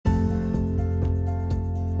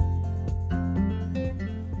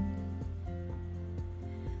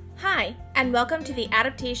and welcome to the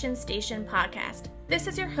Adaptation Station podcast. This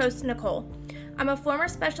is your host, Nicole. I'm a former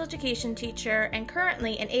special education teacher and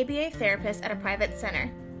currently an ABA therapist at a private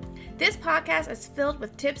center. This podcast is filled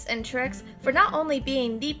with tips and tricks for not only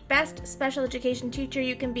being the best special education teacher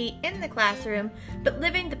you can be in the classroom, but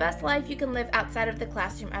living the best life you can live outside of the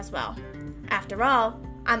classroom as well. After all,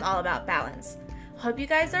 I'm all about balance. Hope you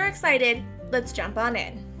guys are excited. Let's jump on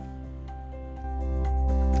in.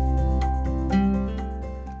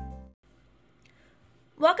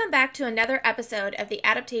 Welcome back to another episode of the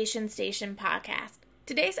Adaptation Station podcast.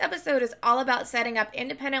 Today's episode is all about setting up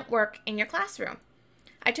independent work in your classroom.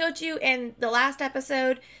 I told you in the last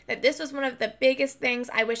episode that this was one of the biggest things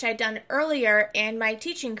I wish I'd done earlier in my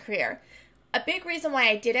teaching career. A big reason why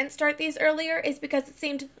I didn't start these earlier is because it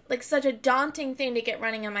seemed like such a daunting thing to get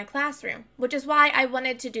running in my classroom, which is why I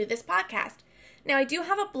wanted to do this podcast. Now, I do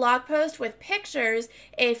have a blog post with pictures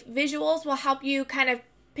if visuals will help you kind of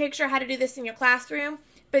picture how to do this in your classroom.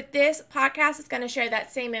 But this podcast is going to share that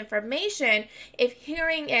same information if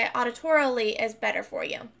hearing it auditorily is better for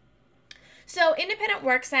you. So independent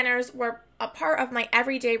work centers were a part of my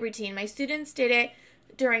everyday routine. My students did it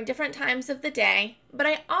during different times of the day, but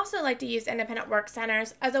I also like to use independent work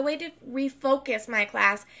centers as a way to refocus my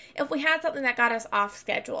class if we had something that got us off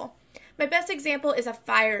schedule. My best example is a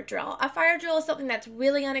fire drill. A fire drill is something that's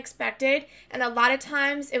really unexpected, and a lot of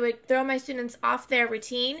times it would throw my students off their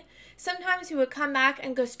routine. Sometimes we would come back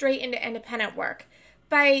and go straight into independent work.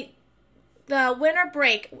 By the winter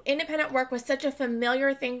break, independent work was such a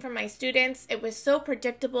familiar thing for my students. It was so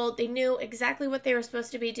predictable. They knew exactly what they were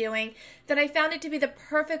supposed to be doing that I found it to be the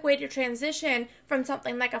perfect way to transition from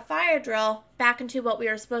something like a fire drill back into what we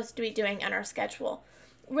were supposed to be doing on our schedule.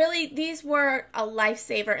 Really, these were a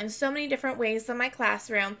lifesaver in so many different ways in my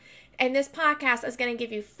classroom, and this podcast is going to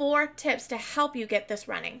give you 4 tips to help you get this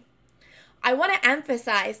running. I want to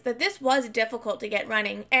emphasize that this was difficult to get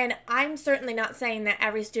running, and I'm certainly not saying that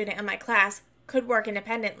every student in my class could work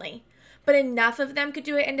independently, but enough of them could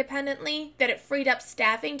do it independently that it freed up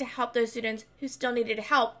staffing to help those students who still needed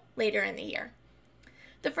help later in the year.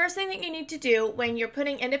 The first thing that you need to do when you're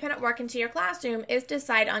putting independent work into your classroom is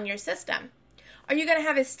decide on your system. Are you going to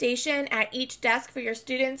have a station at each desk for your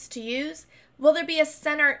students to use? Will there be a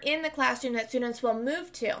center in the classroom that students will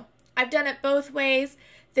move to? I've done it both ways.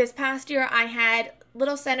 This past year, I had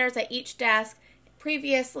little centers at each desk.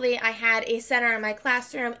 Previously, I had a center in my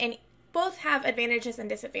classroom, and both have advantages and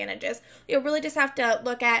disadvantages. You'll really just have to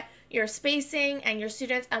look at your spacing and your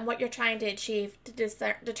students and what you're trying to achieve to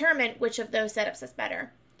determine which of those setups is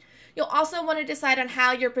better. You'll also want to decide on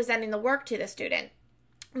how you're presenting the work to the student.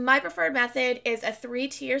 My preferred method is a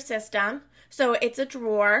 3-tier system. So it's a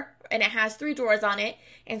drawer, and it has 3 drawers on it,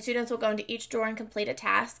 and students will go into each drawer and complete a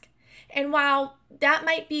task. And while that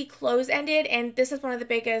might be close-ended, and this is one of the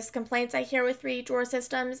biggest complaints I hear with 3-drawer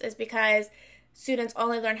systems is because students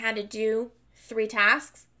only learn how to do 3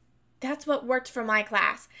 tasks, that's what worked for my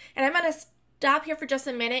class. And I'm going to stop here for just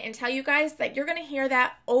a minute and tell you guys that you're going to hear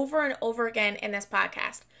that over and over again in this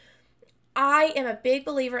podcast. I am a big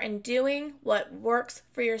believer in doing what works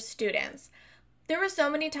for your students. There were so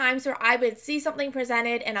many times where I would see something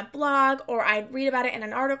presented in a blog or I'd read about it in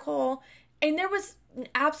an article, and there was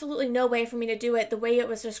absolutely no way for me to do it the way it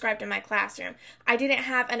was described in my classroom. I didn't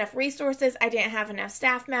have enough resources. I didn't have enough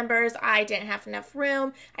staff members. I didn't have enough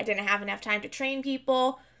room. I didn't have enough time to train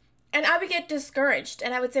people. And I would get discouraged,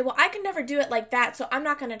 and I would say, well, I can never do it like that, so I'm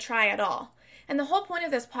not going to try at all. And the whole point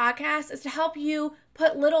of this podcast is to help you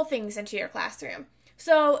put little things into your classroom.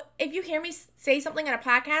 So if you hear me say something on a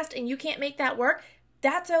podcast and you can't make that work,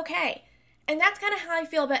 that's okay. And that's kind of how I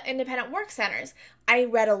feel about independent work centers. I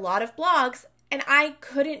read a lot of blogs, and I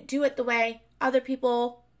couldn't do it the way other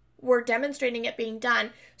people were demonstrating it being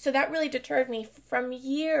done. So that really deterred me from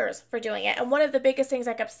years for doing it. And one of the biggest things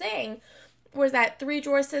I kept saying was that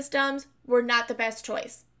 3-drawer systems were not the best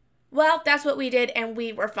choice. Well, that's what we did, and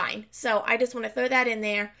we were fine. So I just want to throw that in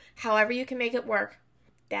there. However you can make it work,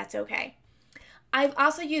 that's okay. I've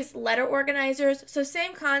also used letter organizers. So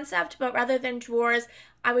same concept, but rather than drawers,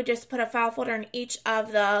 I would just put a file folder in each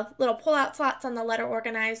of the little pull-out slots on the letter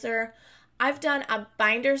organizer. I've done a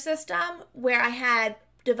binder system where I had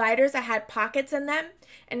dividers that had pockets in them,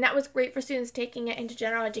 and that was great for students taking it into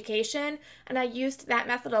general education, and I used that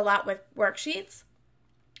method a lot with worksheets.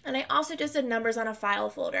 And I also just did numbers on a file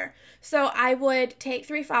folder. So I would take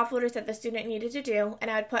 3 file folders that the student needed to do, and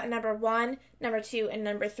I would put number 1, number 2, and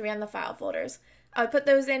number 3 on the file folders. I would put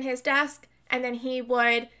those in his desk, and then he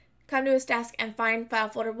would come to his desk and find file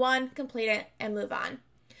folder 1, complete it, and move on.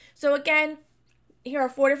 So again, here are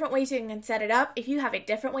 4 different ways you can set it up. If you have a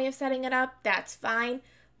different way of setting it up, that's fine.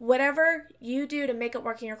 Whatever you do to make it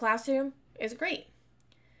work in your classroom is great.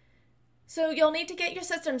 So you'll need to get your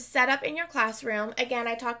system set up in your classroom. Again,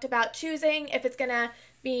 I talked about choosing if it's going to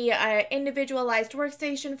be an individualized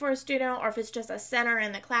workstation for a student or if it's just a center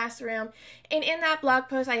in the classroom. And in that blog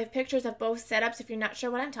post, I have pictures of both setups if you're not sure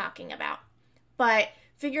what I'm talking about. But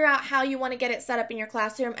figure out how you want to get it set up in your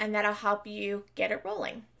classroom, and that'll help you get it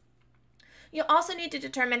rolling. You'll also need to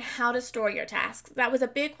determine how to store your tasks. That was a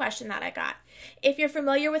big question that I got. If you're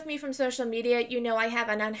familiar with me from social media, you know I have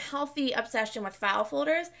an unhealthy obsession with file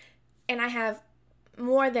folders, and I have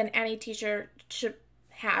more than any teacher should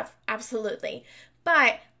have, absolutely.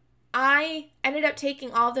 But I ended up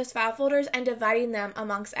taking all of those file folders and dividing them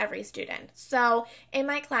amongst every student. So in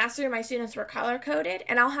my classroom, my students were color-coded,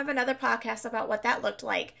 and I'll have another podcast about what that looked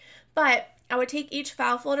like. But I would take each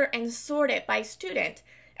file folder and sort it by student.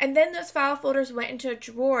 And then those file folders went into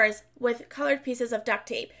drawers with colored pieces of duct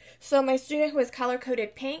tape. So my student who was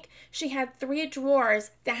color-coded pink, she had 3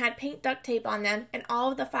 drawers that had pink duct tape on them, and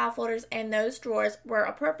all of the file folders in those drawers were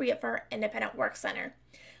appropriate for her independent work center.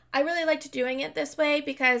 I really liked doing it this way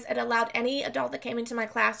because it allowed any adult that came into my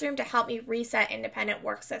classroom to help me reset independent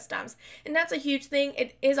work systems. And that's a huge thing.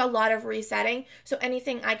 It is a lot of resetting, so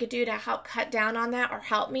anything I could do to help cut down on that or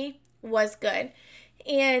help me was good.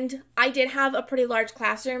 And I did have a pretty large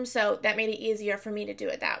classroom, so that made it easier for me to do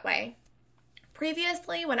it that way.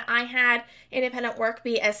 Previously, when I had independent work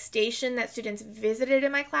be a station that students visited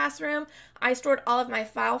in my classroom, I stored all of my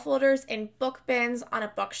file folders in book bins on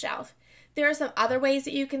a bookshelf. There are some other ways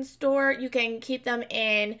that you can store. You can keep them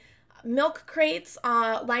in milk crates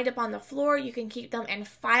lined up on the floor. You can keep them in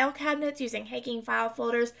file cabinets using hanging file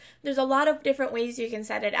folders. There's a lot of different ways you can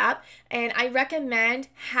set it up, and I recommend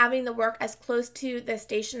having the work as close to the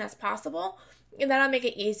station as possible, and that'll make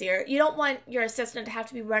it easier. You don't want your assistant to have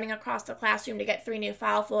to be running across the classroom to get 3 new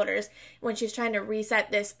file folders when she's trying to reset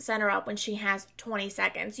this center up when she has 20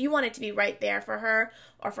 seconds. You want it to be right there for her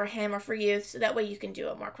or for him or for you, so that way you can do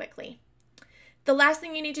it more quickly. The last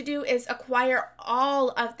thing you need to do is acquire all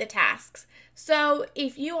of the tasks. So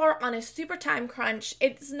if you are on a super time crunch,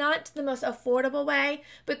 it's not the most affordable way,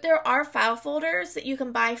 but there are file folders that you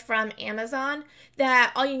can buy from Amazon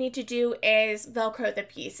that all you need to do is Velcro the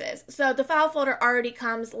pieces. So the file folder already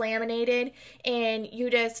comes laminated, and you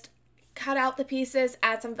just cut out the pieces,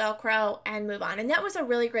 add some Velcro, and move on. And that was a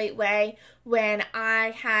really great way when I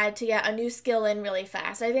had to get a new skill in really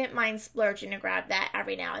fast. I didn't mind splurging to grab that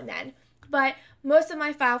every now and then. But most of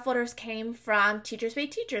my file folders came from Teachers Pay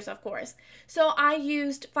Teachers, of course. So I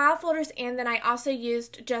used file folders, and then I also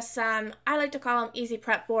used just some, I like to call them easy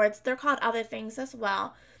prep boards. They're called other things as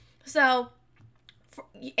well. So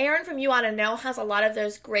Erin from You Ought to Know has a lot of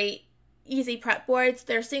those great easy prep boards.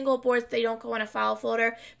 They're single boards. They don't go in a file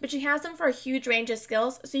folder, but she has them for a huge range of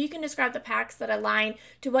skills. So you can describe the packs that align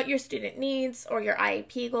to what your student needs or your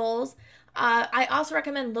IEP goals. I also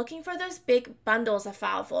recommend looking for those big bundles of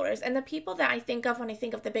file folders. And the people that I think of when I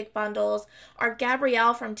think of the big bundles are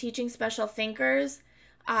Gabrielle from Teaching Special Thinkers,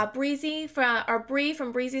 Bree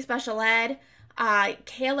from Breezy Special Ed,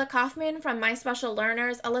 Kayla Kaufman from My Special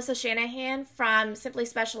Learners, Alyssa Shanahan from Simply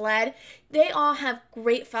Special Ed. They all have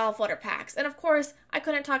great file folder packs. And of course, I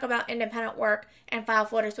couldn't talk about independent work and file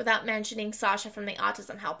folders without mentioning Sasha from the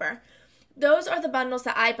Autism Helper. Those are the bundles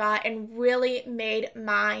that I bought and really made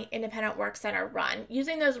my independent work center run.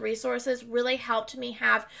 Using those resources really helped me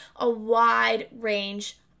have a wide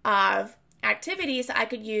range of activities that I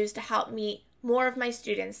could use to help meet more of my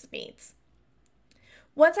students' needs.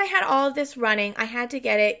 Once I had all of this running, I had to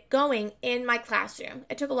get it going in my classroom.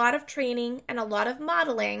 It took a lot of training and a lot of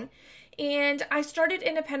modeling, and I started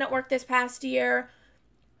independent work this past year,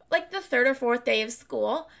 like the 3rd or 4th day of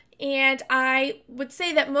school. And I would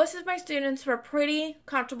say that most of my students were pretty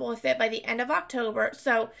comfortable with it by the end of October.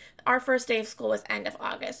 So our first day of school was end of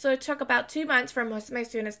August. So it took about 2 months for most of my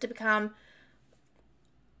students to become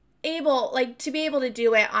able to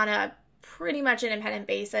do it on a pretty much independent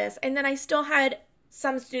basis. And then I still had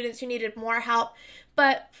some students who needed more help.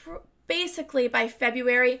 But basically by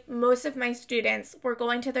February, most of my students were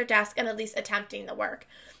going to their desk and at least attempting the work.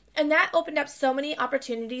 And that opened up so many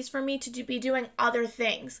opportunities for me to be doing other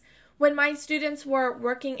things. When my students were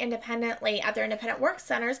working independently at their independent work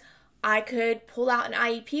centers, I could pull out an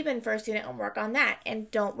IEP bin for a student and work on that.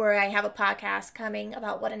 And don't worry, I have a podcast coming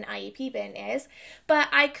about what an IEP bin is. But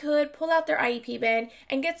I could pull out their IEP bin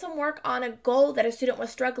and get some work on a goal that a student was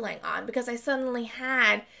struggling on, because I suddenly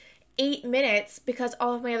had 8 minutes because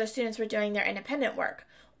all of my other students were doing their independent work.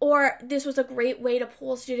 Or this was a great way to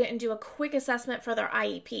pull a student and do a quick assessment for their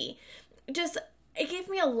IEP. It gave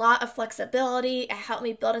me a lot of flexibility. It helped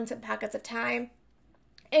me build in some pockets of time.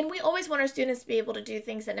 And we always want our students to be able to do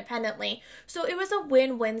things independently. So it was a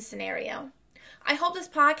win-win scenario. I hope this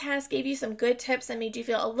podcast gave you some good tips and made you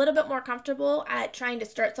feel a little bit more comfortable at trying to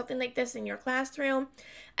start something like this in your classroom.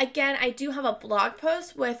 Again, I do have a blog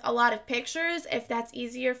post with a lot of pictures if that's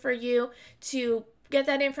easier for you to get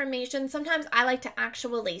that information. Sometimes I like to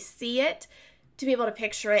actually see it to be able to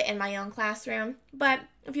picture it in my own classroom. But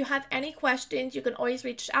if you have any questions, you can always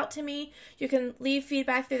reach out to me. You can leave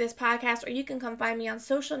feedback through this podcast, or you can come find me on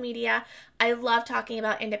social media. I love talking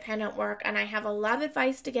about independent work, and I have a lot of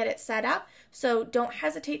advice to get it set up. So don't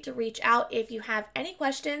hesitate to reach out if you have any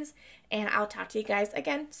questions, and I'll talk to you guys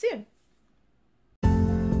again soon.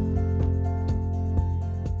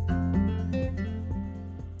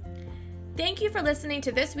 Thank you for listening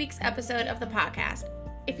to this week's episode of the podcast.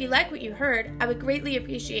 If you like what you heard, I would greatly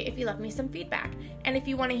appreciate if you left me some feedback. And if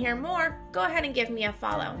you want to hear more, go ahead and give me a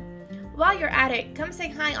follow. While you're at it, come say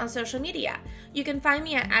hi on social media. You can find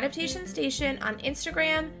me at Adaptation Station on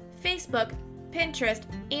Instagram, Facebook, Pinterest,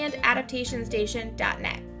 and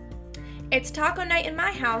adaptationstation.net. It's taco night in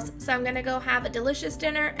my house, so I'm going to go have a delicious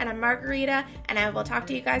dinner and a margarita, and I will talk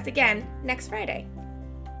to you guys again next Friday.